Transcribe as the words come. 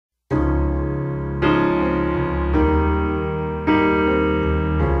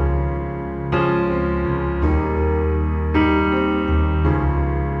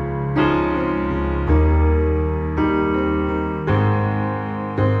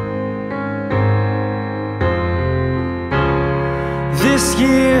This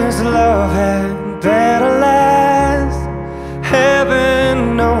year's love had better last.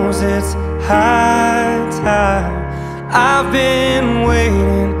 Heaven knows it's high time. I've been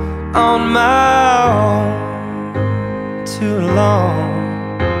waiting on my own too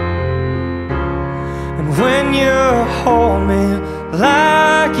long. And when you hold me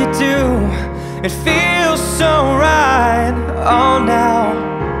like you do, it feels so right. Oh, now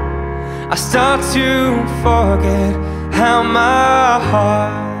I start to forget how my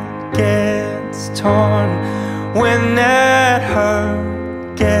heart gets torn when that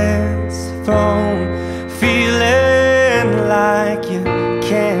hurt gets thrown, feeling like you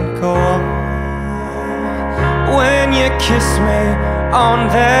can't go on. When you kiss me on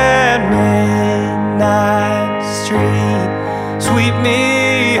that midnight street, sweep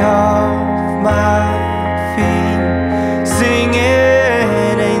me off my feet,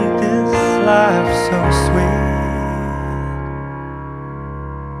 singing, ain't this life so sweet?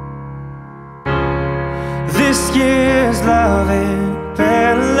 This year's love ain't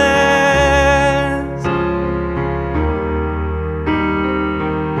better last.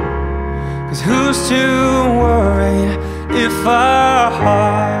 'Cause who's to worry if our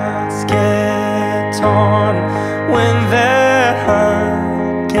hearts get torn when that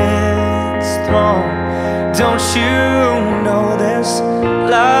hurt gets thrown? Don't you know this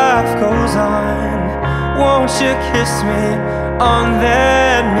life goes on? Won't you kiss me on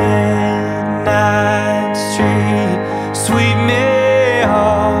that midnight street, sweep me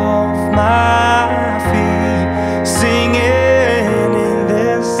off my feet, singing, in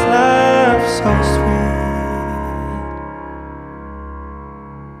this life so sweet?